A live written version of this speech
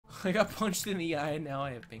I got punched in the eye and now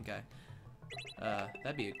I have pink eye.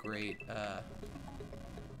 That'd be a great,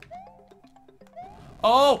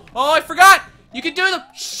 Oh, I forgot! You can do the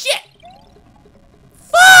shit!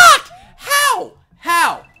 Fuck!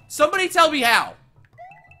 How? Somebody tell me how.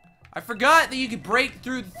 I forgot that you could break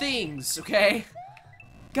through the things, okay?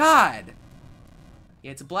 God.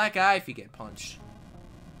 Yeah, it's a black eye if you get punched.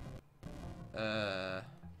 Yeah,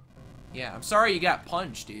 I'm sorry you got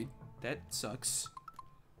punched, dude. That sucks.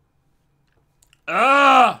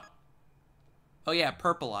 Ugh! Oh yeah,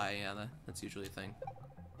 purple eye, yeah, that's usually a thing.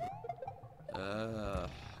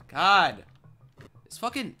 God. It's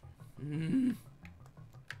fucking...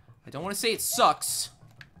 I don't want to say it sucks,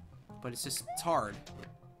 but it's hard.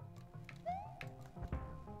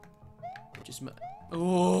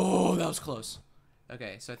 Oh, that was close.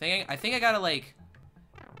 Okay, so I think I gotta, like,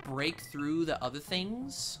 break through the other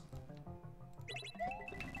things.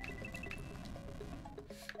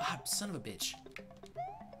 Ah, son of a bitch.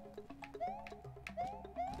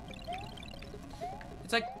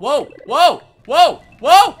 It's like, whoa!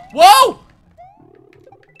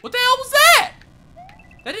 What the hell was that?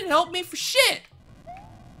 That didn't help me for shit.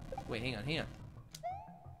 Wait, hang on.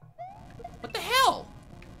 What the hell?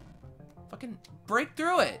 Fucking break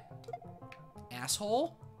through it,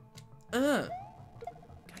 asshole. God,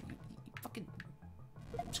 you fucking...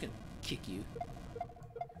 I'm just gonna kick you.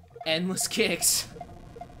 Endless kicks.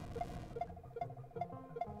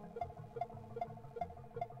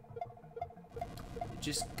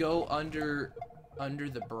 Just go under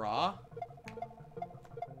the bra?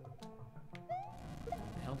 What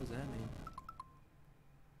the hell does that mean?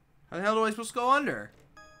 How the hell am I supposed to go under?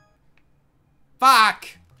 Fuck!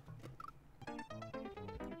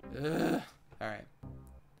 Ugh. Alright.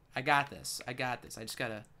 I got this. I just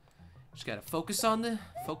gotta focus on the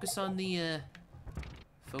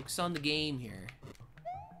game here.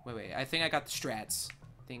 Wait. I think I got the strats.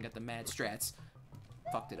 I think I got the mad strats.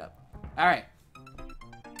 Fucked it up. Alright.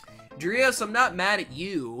 Drios, I'm not mad at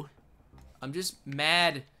you. I'm just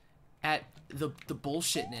mad at the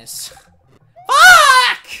bullshitness.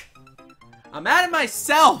 Fuck! I'm mad at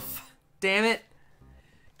myself. Damn it.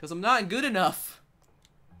 Because I'm not good enough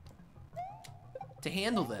to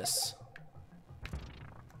handle this.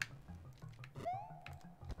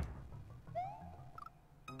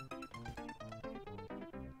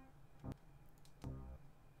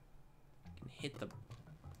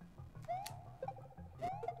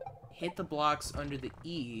 Hit the blocks under the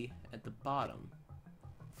E at the bottom.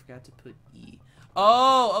 Forgot to put E.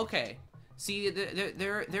 Oh, okay. See,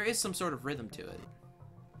 there is some sort of rhythm to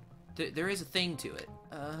it. There is a thing to it.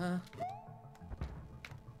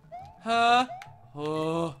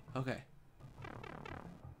 Oh, okay.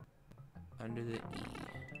 Under the E.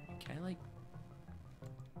 Can I, like...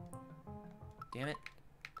 Damn it.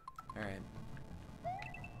 Alright.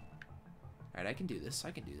 Alright, I can do this.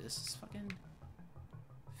 It's fucking...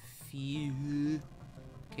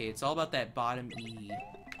 Okay, it's all about that bottom E.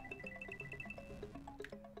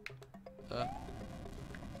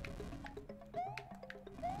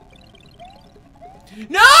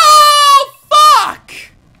 No! Fuck!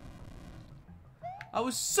 I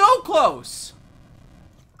was so close!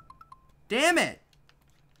 Damn it!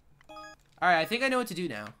 Alright, I think I know what to do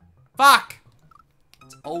now. Fuck!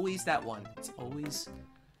 It's always that one. It's always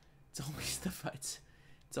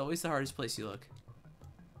the hardest place you look.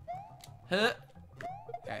 Huh.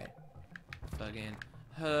 Alright. Fucking.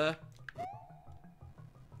 Huh.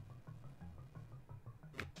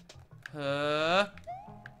 Huh.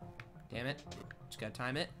 Damn it. Just gotta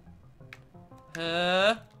time it.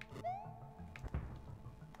 Huh.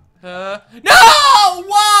 Huh. No!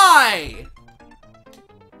 Why?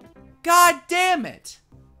 God damn it.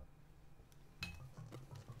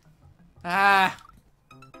 Ah.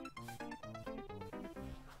 I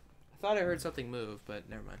thought I heard something move, but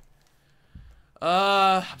never mind.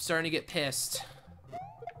 I'm starting to get pissed.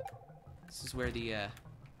 This is where the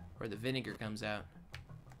vinegar comes out.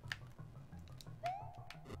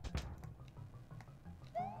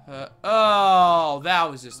 Oh, that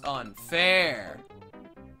was just unfair.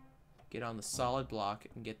 Get on the solid block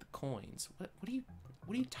and get the coins. What are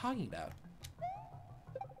you talking about?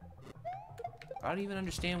 I don't even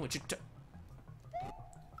understand what you're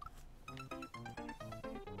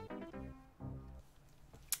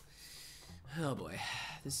Oh boy,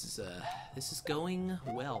 this is going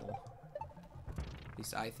well. At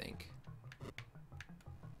least I think.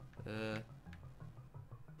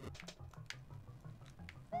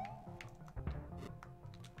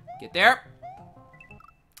 Get there.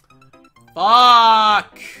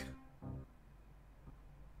 Fuck.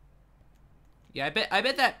 Yeah, I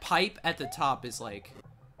bet that pipe at the top is like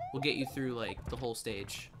will get you through, like, the whole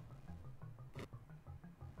stage.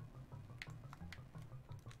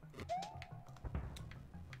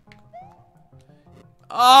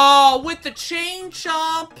 Oh, with the chain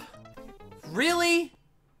chomp! Really?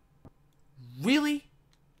 Really?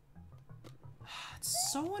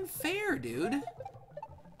 It's so unfair, dude.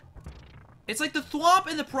 It's like the thwomp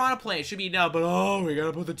and the piranha plant should be now, but oh, we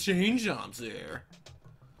gotta put the chain chomps there.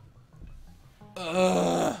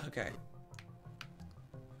 Okay.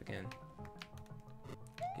 Again.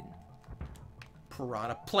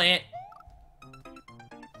 Piranha plant.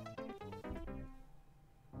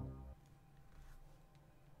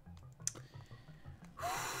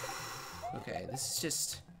 Okay, this is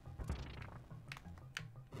just...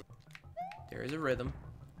 There is a rhythm.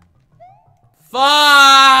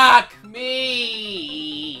 Fuck me!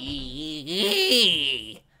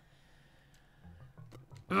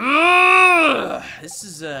 Ugh, this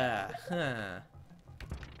is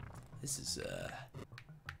This is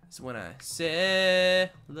when I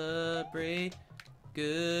celebrate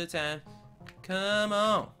good time. Come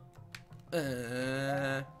on.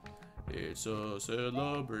 It's a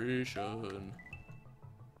celebration.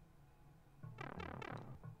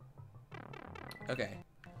 Okay.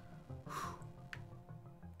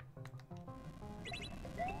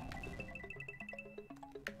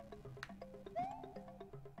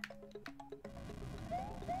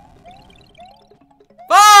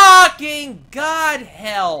 Fucking God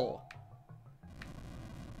hell!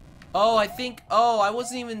 Oh, I think... Oh, I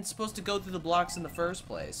wasn't even supposed to go through the blocks in the first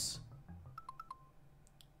place.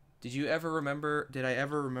 Did you ever remember... Did I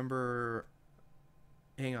ever remember...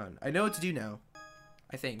 Hang on. I know what to do now.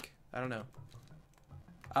 I think. I don't know.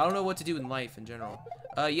 I don't know what to do in life in general.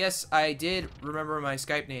 Yes, I did remember my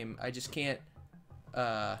Skype name. I just can't...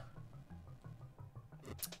 Yeah,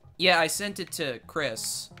 I sent it to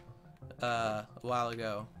Chris a while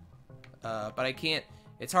ago. But I can't...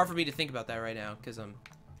 It's hard for me to think about that right now, because I'm...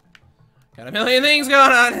 Got a million things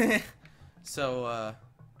going on! So,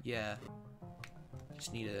 yeah.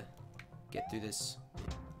 Just need to get through this.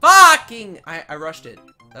 Fucking! I rushed it.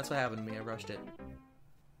 That's what happened to me. I rushed it.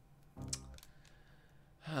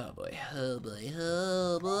 Oh boy. Oh boy.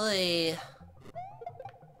 Oh boy.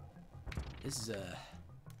 This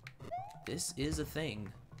is a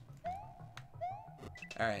thing.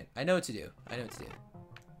 Alright. I know what to do. I know what to do.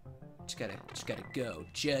 Just gotta go.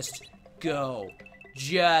 Just go.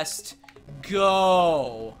 Just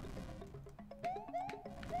go.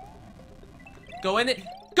 Go in it.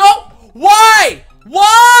 Go! Why?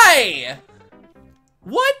 Why?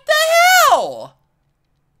 What the hell?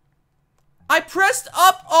 I pressed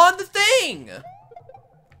up on the thing.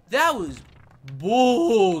 That was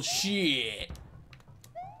bullshit.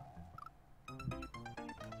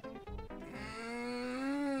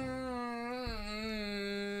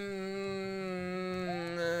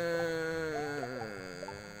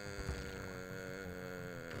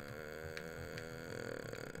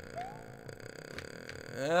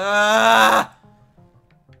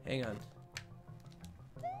 Hang on.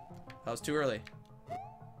 That was too early.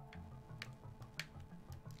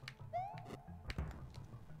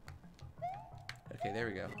 Okay, there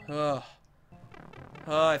we go. Oh,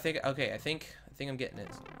 I think. Okay, I think I'm getting it.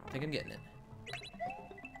 I think I'm getting it.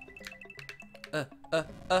 That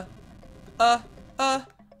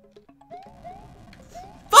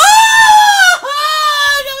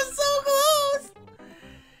was so close!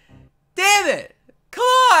 Damn it! Come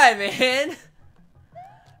on, man!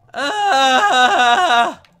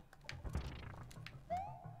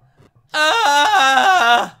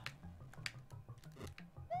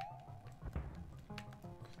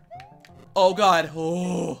 Oh god.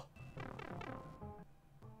 Oh.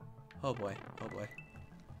 Oh boy. Oh boy.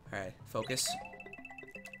 Alright, focus.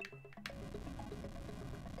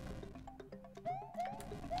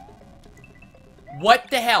 What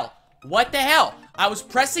the hell? What the hell? I was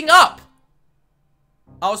pressing up.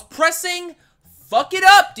 I was pressing fuck it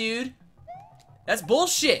up, dude. That's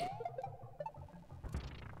bullshit.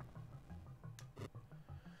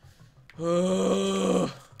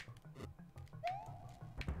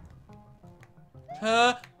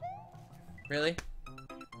 Really?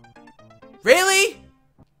 Really?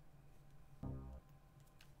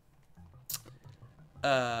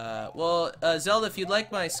 Well, Zelda, if you'd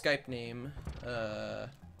like my Skype name,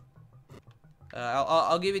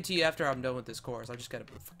 I'll give it to you after I'm done with this course. I just gotta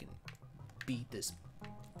fucking beat this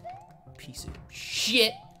piece of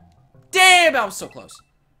shit. Damn, I was so close.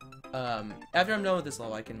 After I'm done with this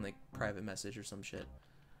level, I can, like, private message or some shit.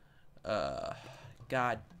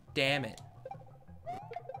 God damn it.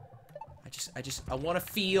 I want to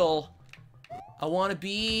feel, I want to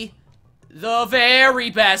be The very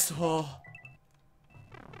best. Oh,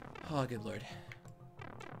 oh good lord.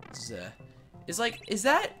 This is like, is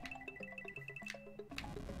that?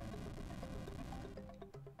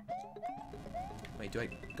 Wait, do I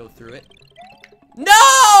go through it?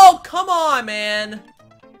 No! Come on, man.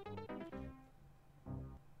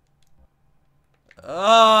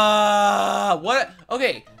 What?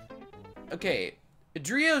 Okay. Okay.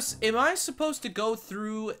 Drios, am I supposed to go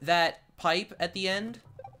through that pipe at the end?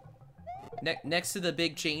 Next to the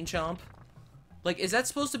big chain chomp? Like, is that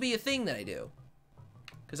supposed to be a thing that I do?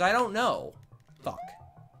 Because I don't know. Fuck.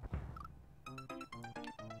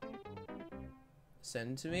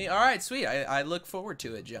 Send to me? Alright, sweet. I look forward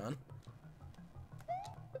to it, John.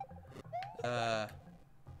 Fuck.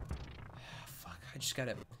 I just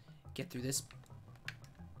gotta get through this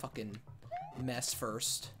fucking mess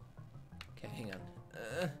first. Okay, hang on.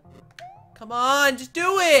 Come on, just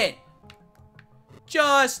do it!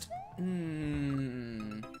 Just...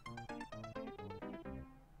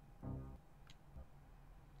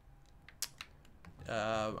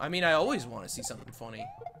 I mean, I always want to see something funny.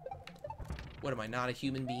 What, am I not a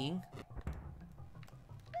human being?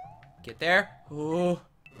 Get there. Oh.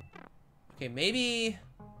 Okay, maybe...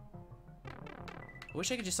 I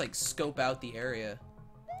wish I could just, like, scope out the area.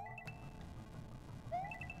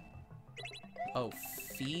 Oh,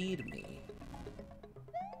 feed me.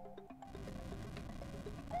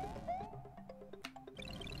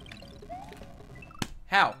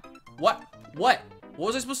 How? What? What? What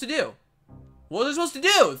was I supposed to do? What was I supposed to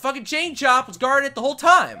do? The fucking chain chomp was guarding it the whole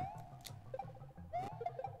time.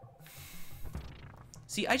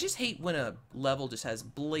 See, I just hate when a level just has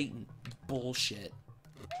blatant bullshit.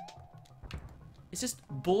 It's just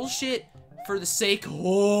bullshit for the sake...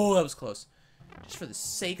 Oh, that was close. Just for the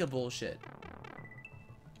sake of bullshit.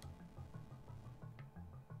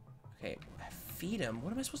 Okay, feed him?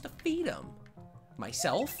 What am I supposed to feed him?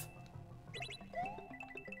 Myself?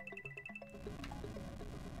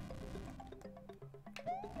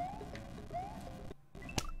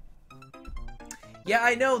 Yeah,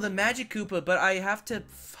 I know, the Magic Koopa, but I have to...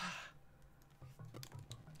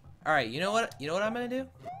 Alright, you know what? You know what I'm gonna do?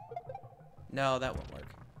 No, that won't work.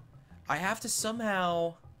 I have to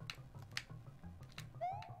somehow...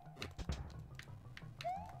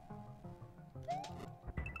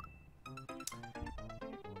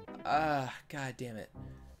 God damn it.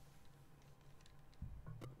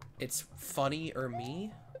 It's funny or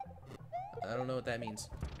me? I don't know what that means.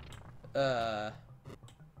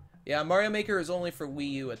 Yeah, Mario Maker is only for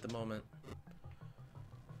Wii U at the moment.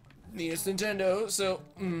 Neatest Nintendo, so,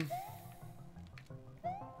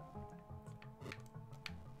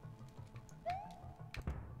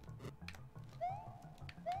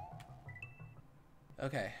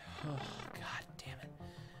 Okay. Oh, god damn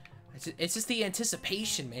it. It's just the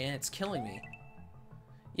anticipation, man. It's killing me.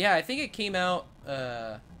 Yeah, I think it came out,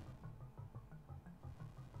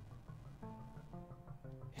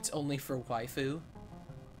 It's only for waifu.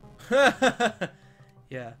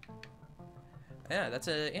 Yeah. Yeah, that's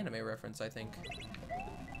an anime reference, I think.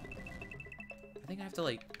 I think I have to,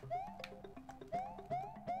 like...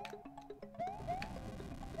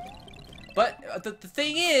 But the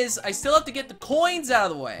thing is, I still have to get the coins out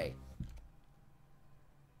of the way.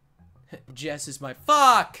 Jess is my...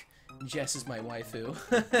 Fuck! Jess is my waifu.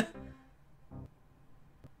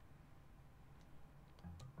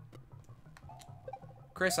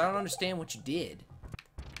 Chris, I don't understand what you did.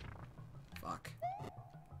 Fuck.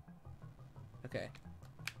 Okay.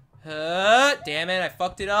 Damn it, I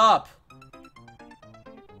fucked it up.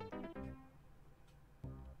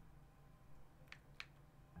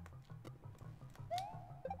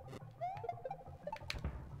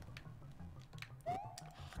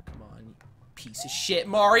 Come on, you piece of shit,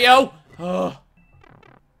 Mario! Ugh.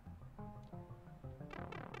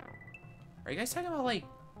 Are you guys talking about,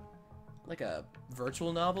 like a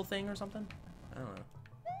virtual novel thing or something? I don't know.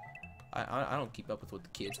 I don't keep up with what the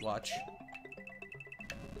kids watch.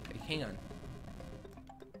 Okay, hang on.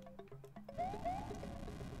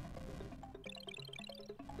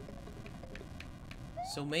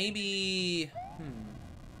 So maybe...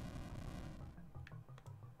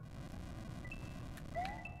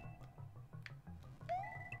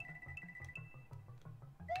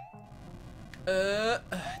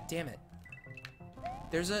 Damn it.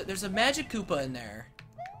 There's a Magic Koopa in there.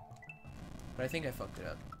 But I think I fucked it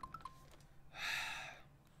up.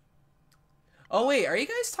 Oh wait, are you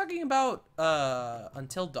guys talking about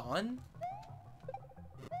Until Dawn?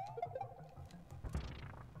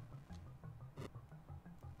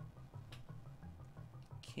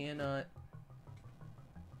 Cannot